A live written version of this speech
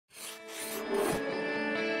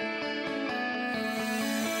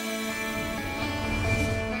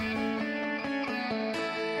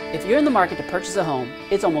If you're in the market to purchase a home,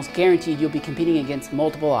 it's almost guaranteed you'll be competing against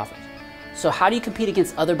multiple offers. So how do you compete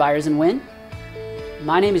against other buyers and win?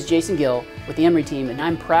 My name is Jason Gill with the Emory team, and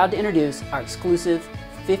I'm proud to introduce our exclusive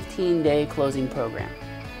 15-day closing program.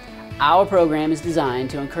 Our program is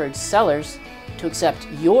designed to encourage sellers to accept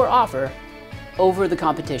your offer over the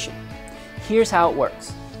competition. Here's how it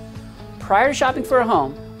works. Prior to shopping for a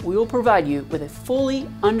home, we will provide you with a fully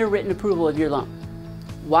underwritten approval of your loan.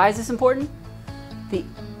 Why is this important? The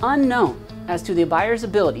unknown as to the buyer's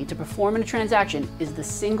ability to perform in a transaction is the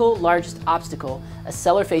single largest obstacle a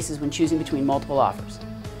seller faces when choosing between multiple offers.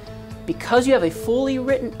 Because you have a fully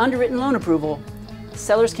underwritten loan approval,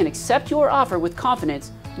 sellers can accept your offer with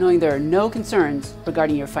confidence, knowing there are no concerns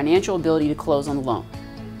regarding your financial ability to close on the loan.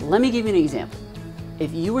 Let me give you an example.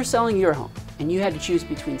 If you were selling your home and you had to choose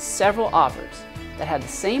between several offers that had the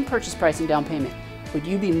same purchase price and down payment, would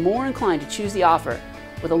you be more inclined to choose the offer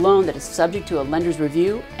with a loan that is subject to a lender's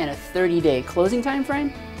review and a 30-day closing time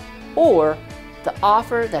frame, or the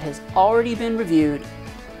offer that has already been reviewed,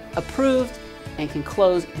 approved, and can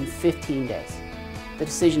close in 15 days? The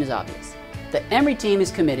decision is obvious. The Emory team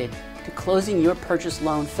is committed to closing your purchase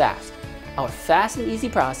loan fast. Our fast and easy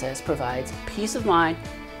process provides peace of mind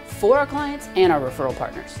for our clients and our referral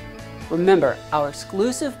partners. Remember, our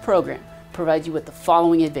exclusive program provides you with the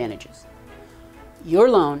following advantages. Your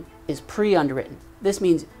loan is pre-underwritten. This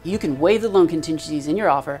means you can waive the loan contingencies in your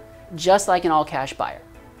offer just like an all-cash buyer.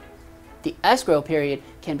 The escrow period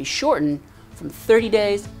can be shortened from 30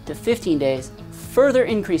 days to 15 days, further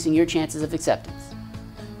increasing your chances of acceptance.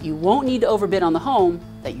 You won't need to overbid on the home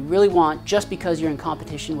that you really want just because you're in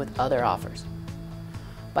competition with other offers.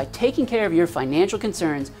 By taking care of your financial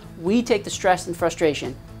concerns, we take the stress and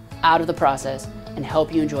frustration out of the process and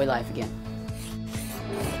help you enjoy life again.